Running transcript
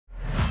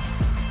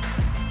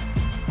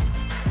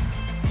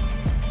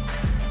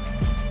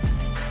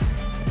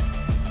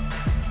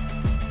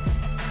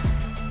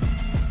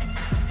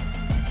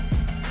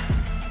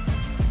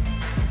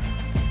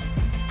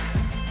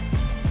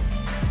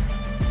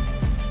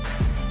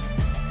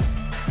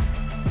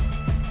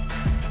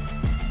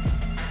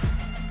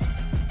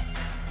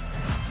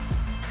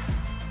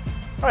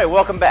All right,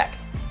 welcome back.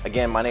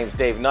 Again, my name is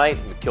Dave Knight,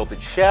 I'm the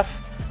Kilted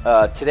Chef.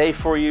 Today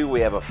for you,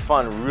 we have a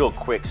fun, real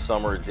quick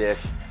summer dish.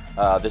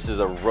 This is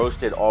a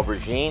roasted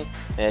aubergine,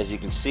 and as you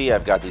can see,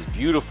 I've got these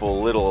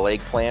beautiful little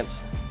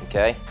eggplants,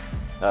 okay?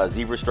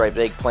 Zebra striped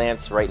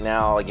eggplants. Right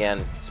now,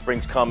 again,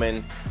 spring's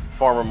coming,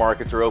 farmer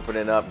markets are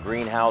opening up,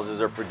 greenhouses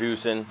are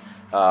producing,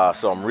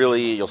 so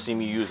you'll see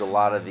me use a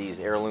lot of these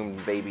heirloom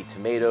baby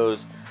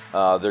tomatoes.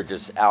 They're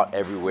just out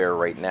everywhere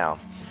right now.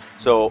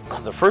 So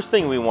the first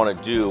thing we want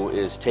to do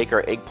is take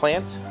our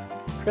eggplant,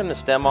 trim the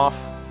stem off.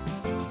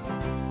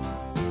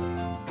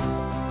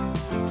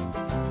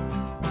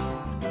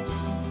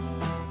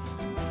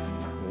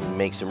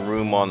 Make some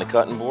room on the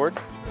cutting board.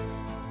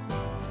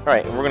 All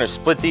right, we're going to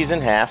split these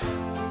in half.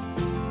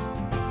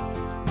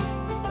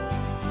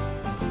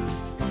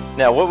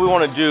 Now what we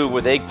want to do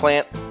with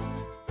eggplant,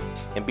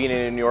 and being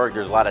in New York,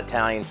 there's a lot of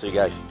Italians, so you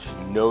guys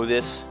should know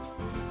this,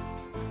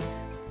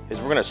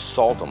 is we're going to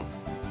salt them.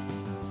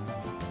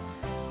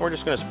 We're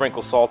just going to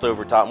sprinkle salt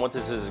over top, and what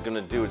this is going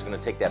to do is going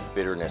to take that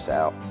bitterness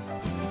out.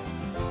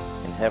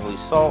 And heavily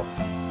salt.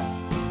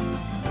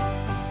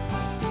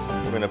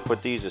 We're going to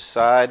put these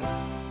aside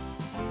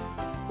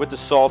with the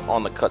salt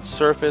on the cut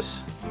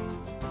surface.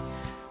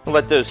 We'll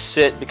let those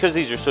sit. Because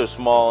these are so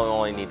small, I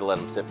only need to let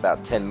them sit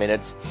about 10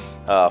 minutes.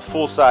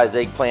 Full-size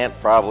eggplant,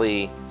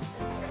 probably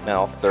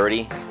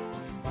 30.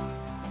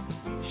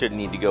 Shouldn't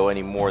need to go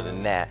any more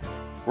than that.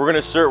 We're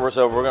going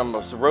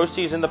to roast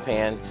these in the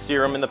pan,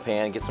 sear them in the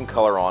pan, get some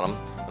color on them.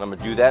 And I'm going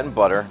to do that in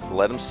butter,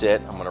 let them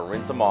sit. I'm going to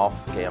rinse them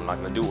off. Okay, I'm not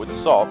going to do it with the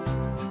salt.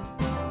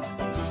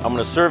 I'm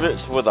going to serve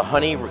it with a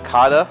honey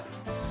ricotta.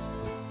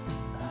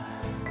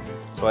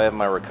 So I have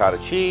my ricotta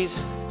cheese.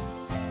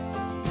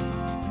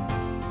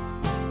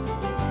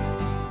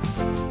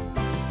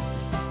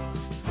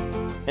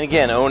 And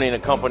again, owning a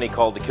company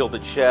called the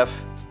Kilted Chef,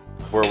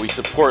 where we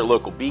support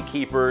local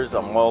beekeepers.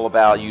 I'm all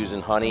about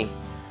using honey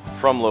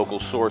from local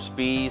source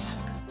bees.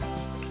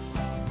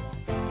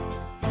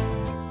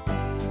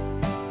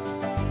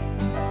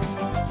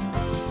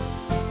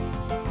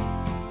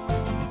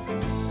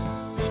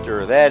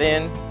 Stir that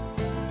in.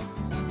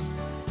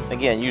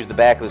 Again, use the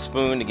back of the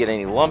spoon to get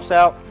any lumps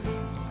out.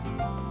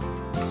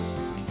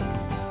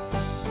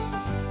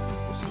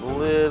 Just a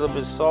little bit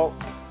of salt,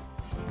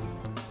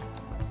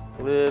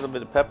 a little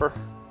bit of pepper.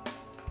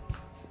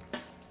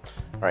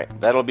 All right,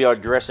 that'll be our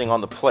dressing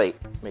on the plate.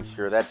 Make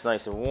sure that's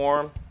nice and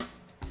warm.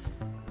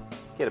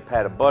 Get a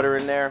pat of butter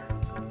in there.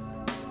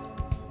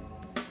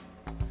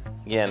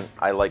 Again,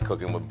 I like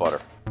cooking with butter.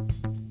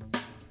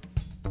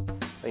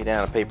 Lay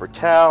down a paper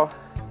towel.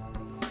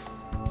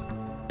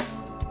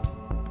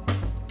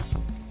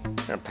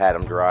 And pat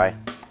them dry.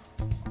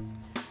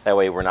 That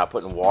way we're not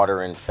putting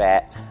water and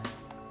fat.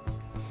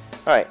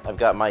 All right, I've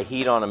got my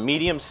heat on a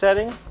medium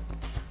setting.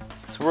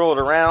 Swirl it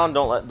around,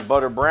 don't let the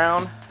butter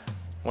brown.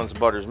 Once the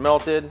butter's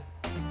melted,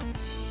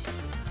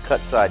 cut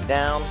side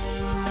down.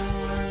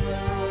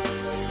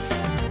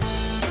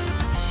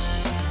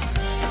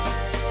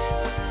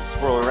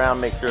 Swirl around,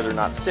 make sure they're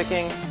not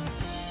sticking.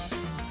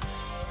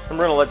 I'm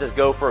going to let this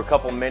go for a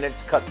couple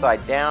minutes, cut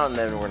side down, and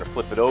then we're going to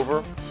flip it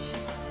over.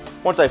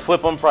 Once I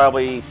flip them,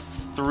 probably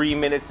 3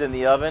 minutes in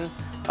the oven.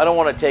 I don't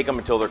want to take them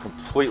until they're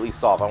completely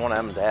soft. I want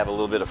them to have a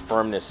little bit of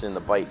firmness in the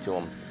bite to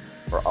them,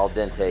 or al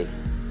dente.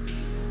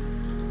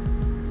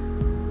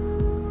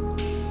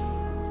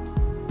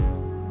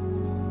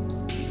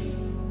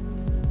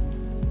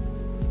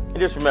 And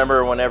just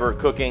remember, whenever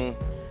cooking,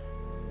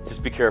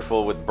 just be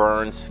careful with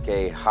burns,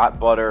 okay? Hot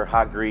butter,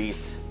 hot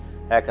grease,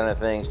 that kind of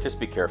thing. Just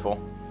be careful.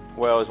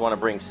 We always want to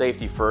bring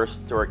safety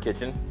first to our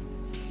kitchen.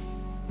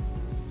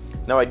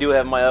 Now I do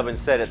have my oven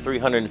set at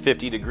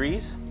 350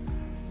 degrees.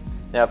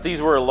 Now if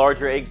these were a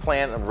larger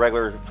eggplant, a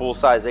regular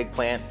full-size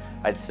eggplant,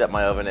 I'd set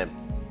my oven at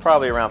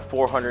probably around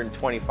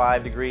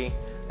 425 degree.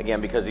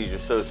 Again, because these are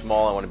so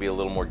small, I want to be a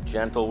little more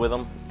gentle with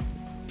them.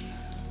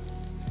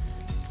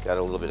 Got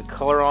a little bit of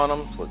color on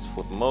them, so let's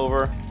flip them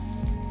over.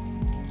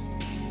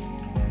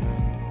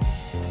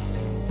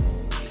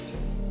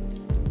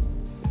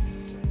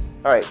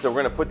 All right, so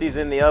we're going to put these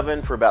in the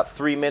oven for about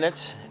 3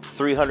 minutes,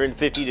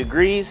 350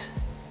 degrees.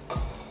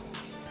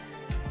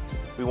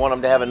 We want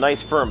them to have a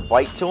nice firm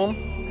bite to them.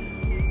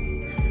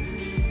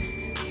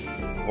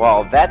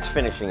 While that's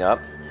finishing up,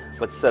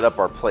 let's set up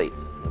our plate,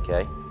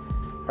 okay?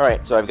 All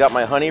right, so I've got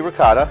my honey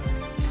ricotta.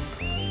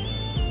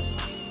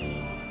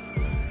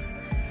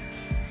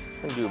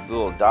 I'm gonna do a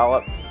little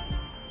dollop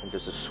and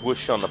just a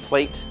swoosh on the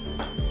plate.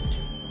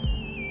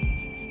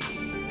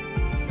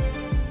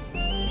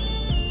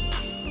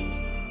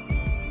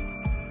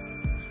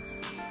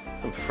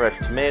 Some fresh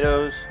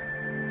tomatoes.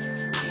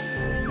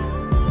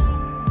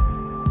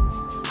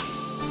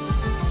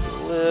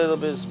 A little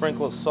bit of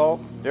sprinkle of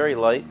salt, very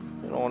light.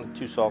 You don't want it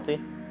too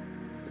salty.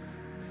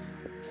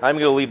 I'm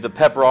going to leave the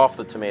pepper off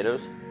the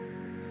tomatoes.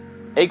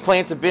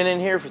 Eggplants have been in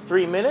here for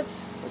 3 minutes.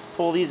 Let's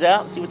pull these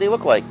out and see what they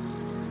look like.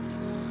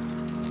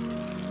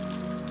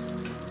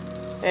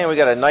 And we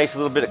got a nice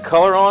little bit of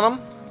color on them.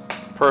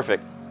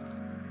 Perfect.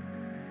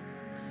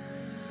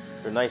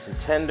 They're nice and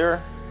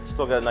tender.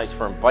 Still got a nice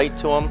firm bite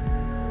to them.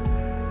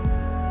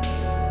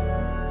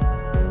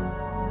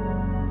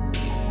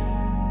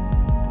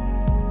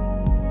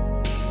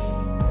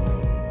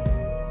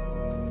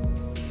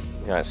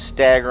 Gonna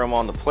stagger them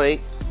on the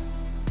plate.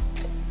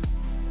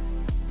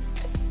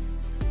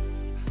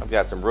 I've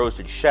got some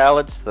roasted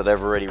shallots that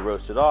I've already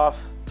roasted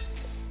off.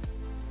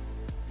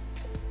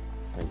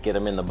 And get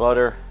them in the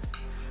butter,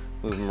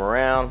 move them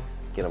around,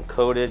 get them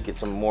coated, get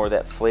some more of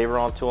that flavor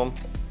onto them.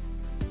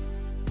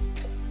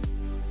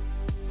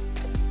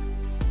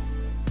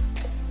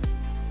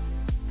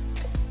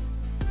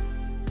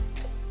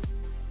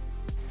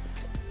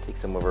 Take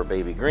some of our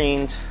baby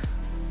greens.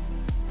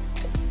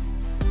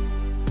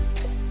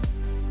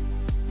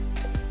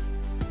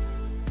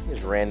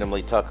 Just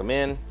randomly tuck them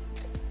in.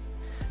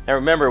 Now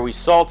remember, we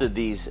salted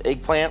these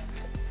eggplant,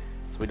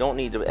 so we don't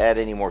need to add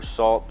any more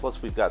salt.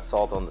 Plus we've got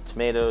salt on the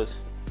tomatoes.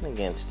 And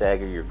again,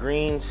 stagger your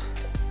greens.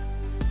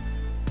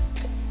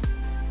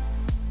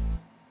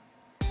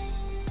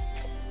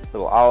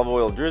 Little olive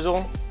oil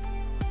drizzle.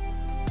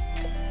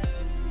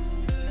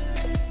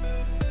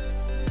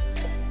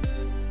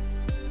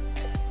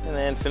 And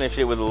then finish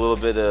it with a little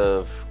bit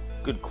of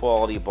good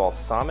quality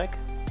balsamic.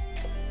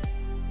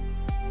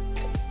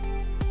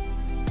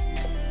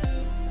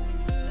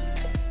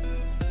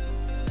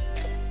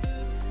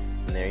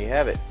 And there you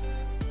have it.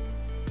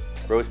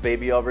 Roast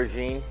baby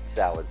aubergine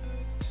salad.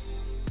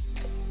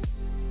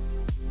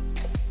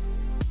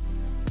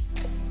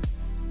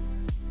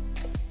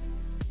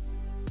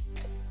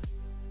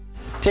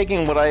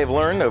 Taking what I have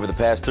learned over the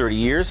past 30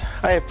 years,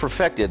 I have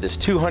perfected this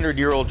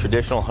 200-year-old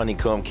traditional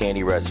honeycomb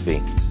candy recipe,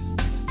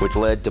 which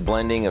led to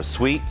blending of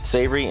sweet,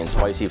 savory, and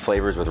spicy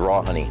flavors with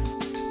raw honey.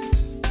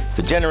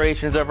 The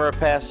generations of our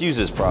past used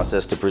this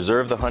process to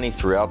preserve the honey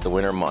throughout the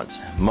winter months,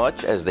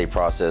 much as they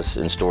processed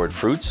and stored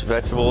fruits,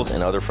 vegetables,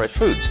 and other fresh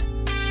foods.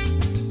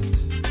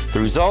 The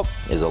result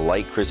is a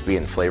light, crispy,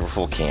 and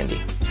flavorful candy.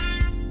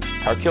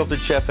 Our Kilted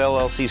Chef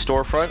LLC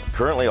storefront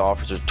currently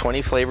offers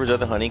 20 flavors of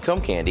the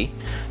honeycomb candy.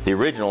 The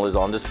original is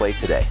on display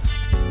today.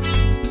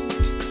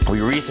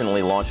 We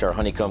recently launched our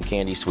honeycomb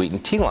candy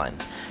sweetened tea line,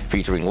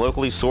 featuring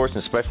locally sourced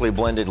and specially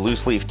blended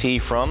loose leaf tea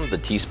from the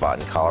Tea Spot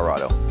in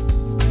Colorado.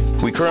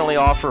 We currently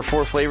offer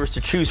 4 flavors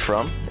to choose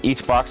from.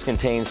 Each box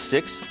contains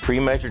 6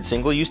 pre-measured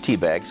single-use tea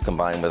bags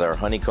combined with our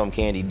honeycomb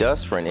candy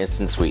dust for an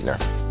instant sweetener.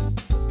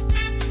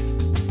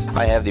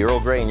 I have the Earl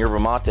Grey and Yerba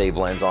Mate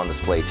blends on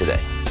display today.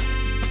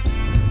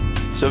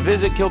 So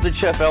visit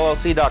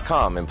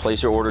KiltedChefLLC.com and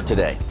place your order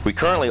today. We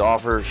currently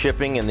offer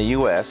shipping in the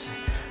U.S.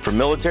 For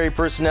military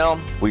personnel,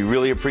 we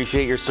really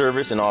appreciate your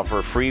service and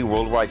offer free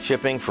worldwide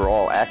shipping for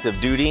all active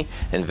duty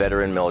and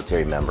veteran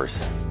military members.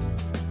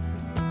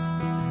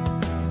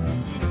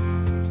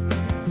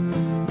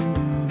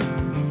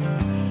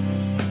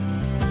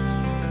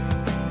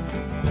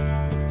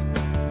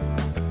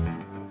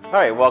 All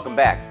right, welcome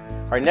back.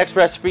 Our next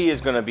recipe is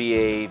going to be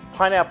a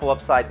pineapple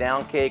upside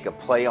down cake, a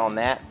play on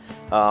that.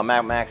 I'm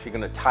actually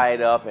going to tie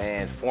it up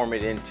and form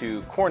it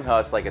into corn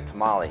husks like a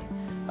tamale.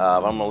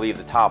 I'm going to leave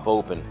the top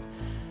open.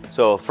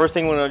 So first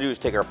thing we're going to do is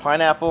take our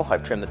pineapple.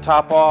 I've trimmed the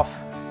top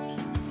off,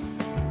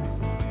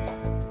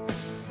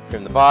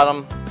 trim the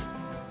bottom,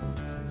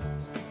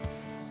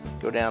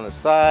 go down the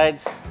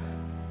sides.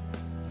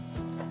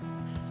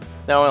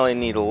 Now I only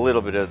need a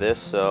little bit of this,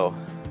 so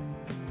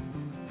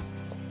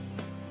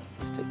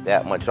let's take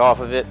that much off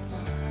of it.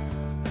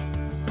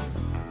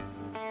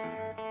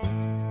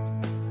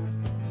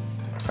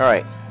 All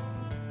right,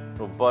 a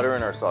little butter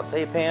in our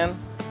saute pan.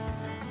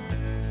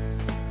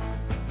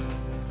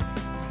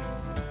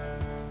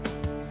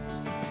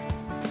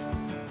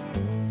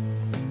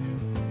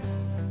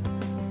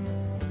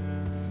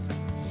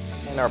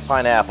 And our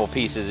pineapple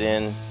pieces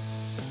in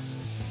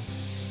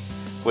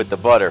with the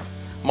butter.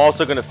 I'm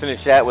also going to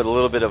finish that with a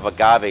little bit of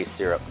agave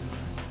syrup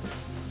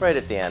right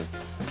at the end.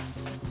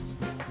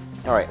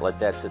 All right, let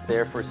that sit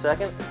there for a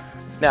second.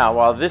 Now,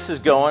 while this is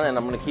going, and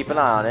I'm going to keep an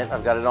eye on it,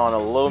 I've got it on a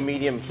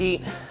low-medium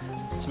heat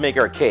to make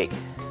our cake.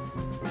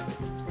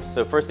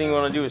 So first thing you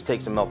want to do is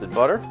take some melted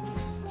butter,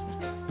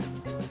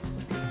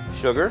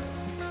 sugar,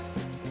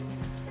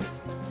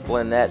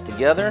 blend that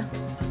together.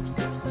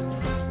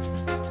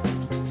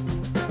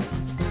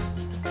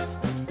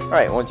 All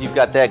right, once you've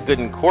got that good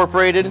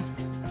incorporated,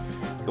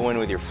 go in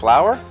with your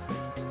flour.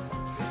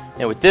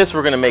 And with this,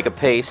 we're going to make a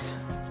paste.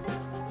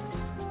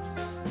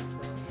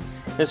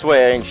 This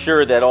way I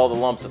ensure that all the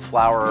lumps of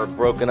flour are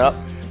broken up.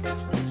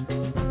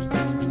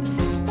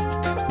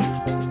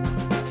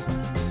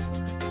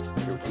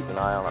 We'll keep an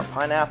eye on our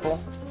pineapple.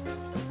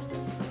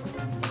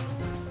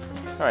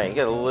 All right, you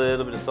got a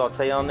little bit of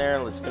saute on there.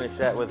 Let's finish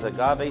that with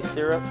agave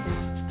syrup.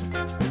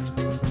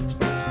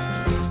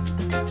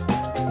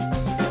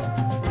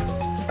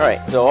 All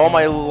right, so all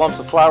my lumps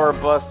of flour are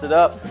busted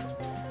up.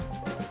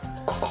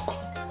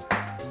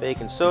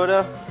 Baking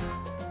soda,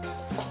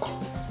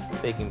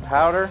 baking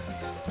powder.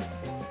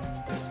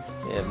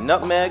 We have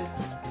nutmeg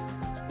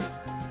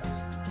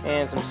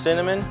and some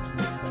cinnamon.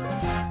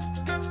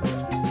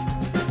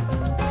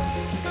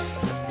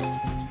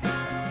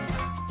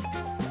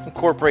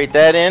 Incorporate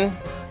that in.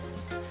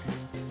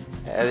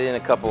 Add in a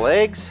couple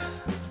eggs.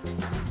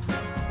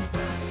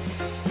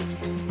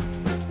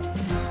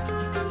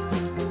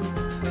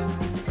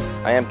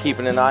 I am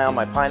keeping an eye on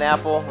my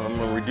pineapple. I'm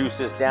going to reduce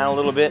this down a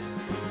little bit,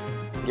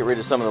 get rid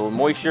of some of the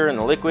moisture in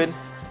the liquid.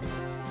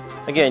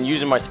 Again,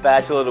 using my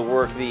spatula to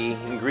work the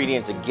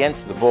ingredients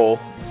against the bowl.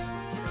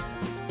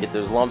 Get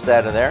those lumps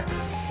out of there.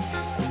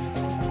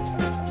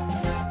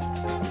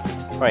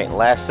 All right,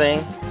 last thing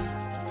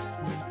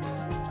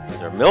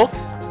is our milk.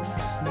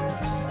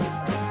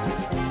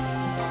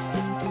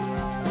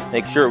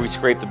 Make sure we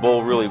scrape the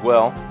bowl really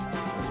well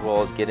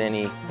as get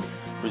any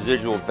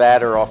residual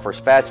batter off our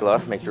spatula.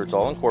 Make sure it's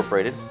all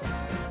incorporated.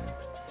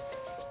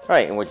 All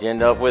right, and what you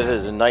end up with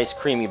is a nice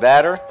creamy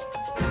batter.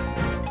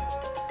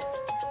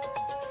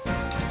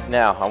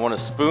 Now, I want to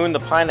spoon the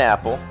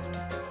pineapple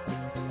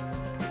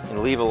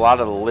and leave a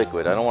lot of the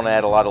liquid. I don't want to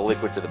add a lot of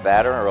liquid to the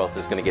batter or else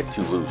it's going to get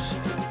too loose.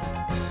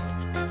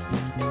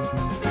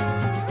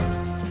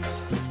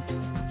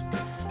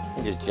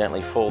 And just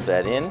gently fold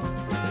that in.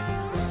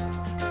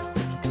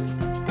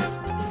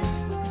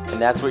 And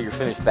that's what your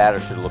finished batter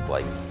should look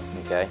like,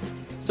 okay?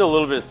 Still a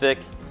little bit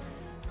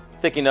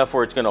thick enough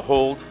where it's going to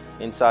hold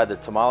inside the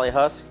tamale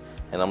husk,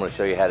 and I'm going to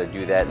show you how to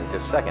do that in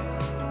just a second.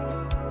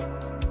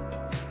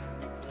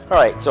 All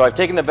right, so I've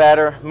taken the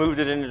batter, moved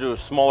it into a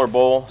smaller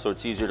bowl so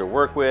it's easier to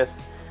work with.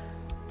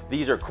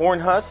 These are corn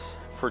husks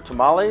for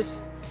tamales,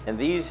 and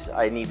these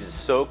I need to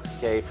soak,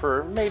 okay,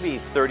 for maybe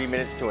 30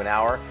 minutes to an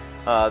hour.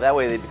 That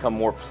way they become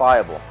more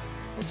pliable.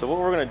 And so what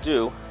we're going to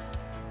do,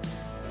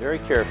 very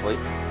carefully,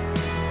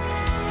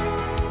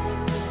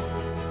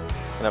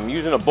 and I'm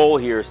using a bowl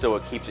here so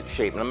it keeps its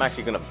shape, and I'm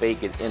actually going to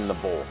bake it in the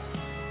bowl.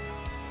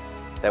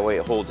 That way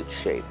it holds its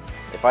shape.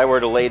 If I were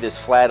to lay this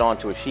flat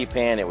onto a sheet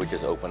pan, it would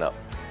just open up.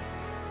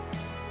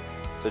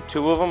 So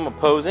two of them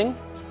opposing,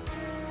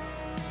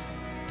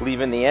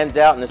 leaving the ends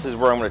out, and this is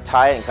where I'm going to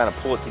tie it and kind of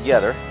pull it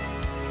together.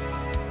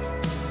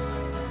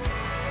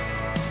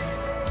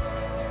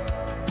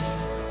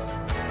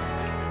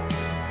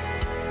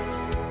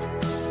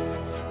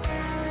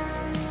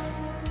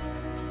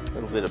 A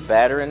little bit of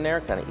batter in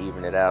there, kind of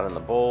even it out in the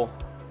bowl.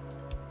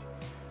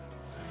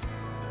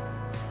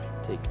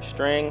 Take your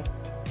string.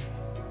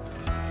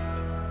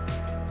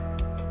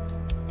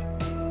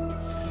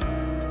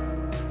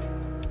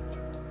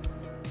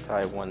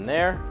 Tie one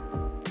there,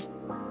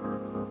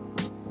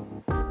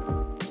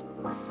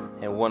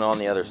 and one on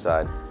the other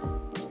side.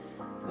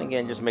 And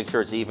again, just make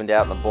sure it's evened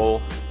out in the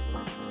bowl.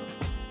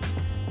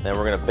 Then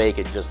we're going to bake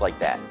it just like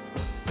that.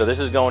 So this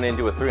is going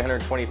into a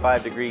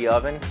 325-degree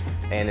oven,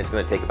 and it's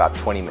going to take about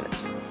 20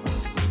 minutes.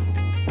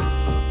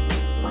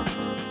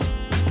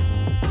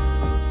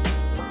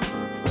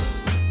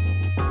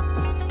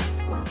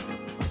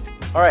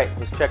 All right,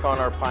 let's check on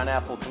our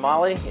pineapple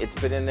tamale. It's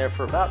been in there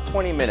for about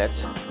 20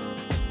 minutes.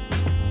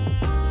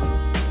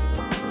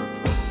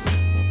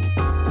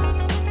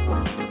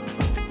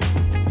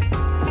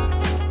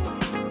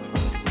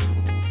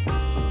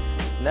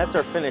 And that's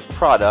our finished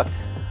product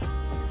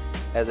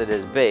as it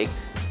is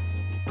baked.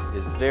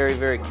 Just very,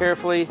 very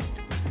carefully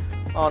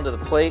onto the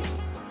plate.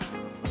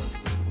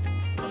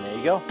 And there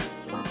you go.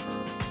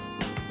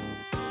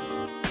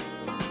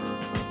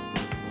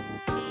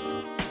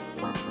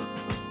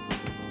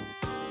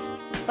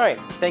 All right,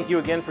 thank you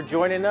again for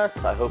joining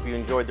us. I hope you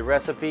enjoyed the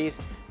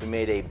recipes. We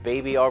made a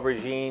baby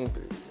aubergine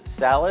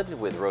salad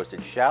with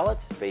roasted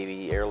shallots,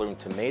 baby heirloom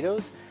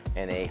tomatoes,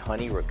 and a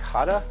honey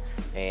ricotta.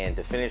 And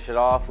to finish it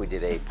off, we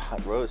did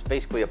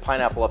basically a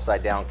pineapple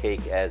upside down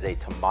cake as a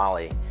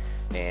tamale.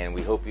 And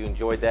we hope you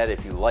enjoyed that.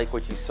 If you like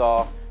what you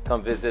saw,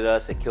 come visit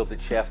us at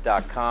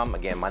kiltedchef.com.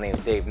 Again, my name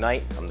is Dave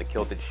Knight. I'm the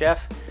Kilted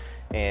Chef,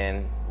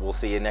 and we'll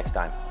see you next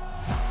time.